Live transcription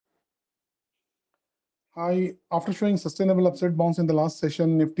Hi, after showing sustainable upside bounce in the last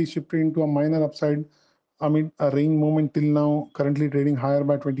session, Nifty shifted into a minor upside amid a range movement till now, currently trading higher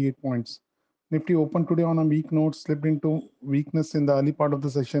by 28 points. Nifty opened today on a weak note, slipped into weakness in the early part of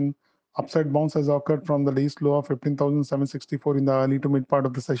the session. Upside bounce has occurred from the day's low of 15,764 in the early to mid part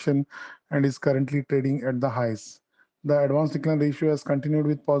of the session and is currently trading at the highs. The advanced decline ratio has continued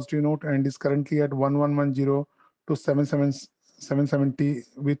with positive note and is currently at 1110 to 770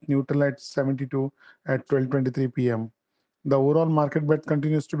 with neutral at 72 at 12:23 p.m. The overall market bet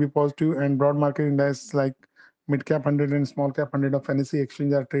continues to be positive, and broad market indices like mid cap 100 and small cap 100 of NSE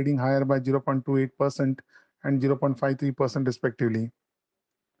exchange are trading higher by 0.28% and 0.53% respectively.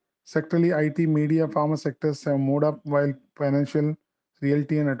 Sectorally, IT, media, pharma sectors have moved up while financial,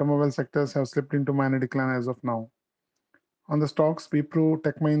 realty, and automobile sectors have slipped into minor decline as of now. On the stocks, Wipro,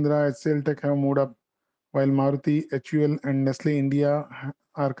 Tech Mahindra, HCL Tech have moved up, while Maruti, HUL, and Nestle India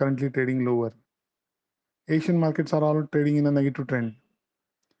are currently trading lower. Asian markets are all trading in a negative trend.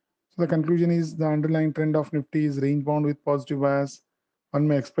 So the conclusion is the underlying trend of Nifty is range bound with positive bias. One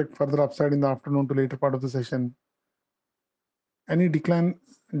may expect further upside in the afternoon to later part of the session. Any decline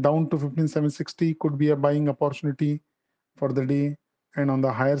down to 15,760 could be a buying opportunity for the day, and on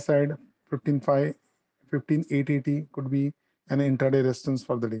the higher side, 15,880 could be an intraday resistance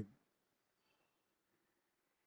for the day.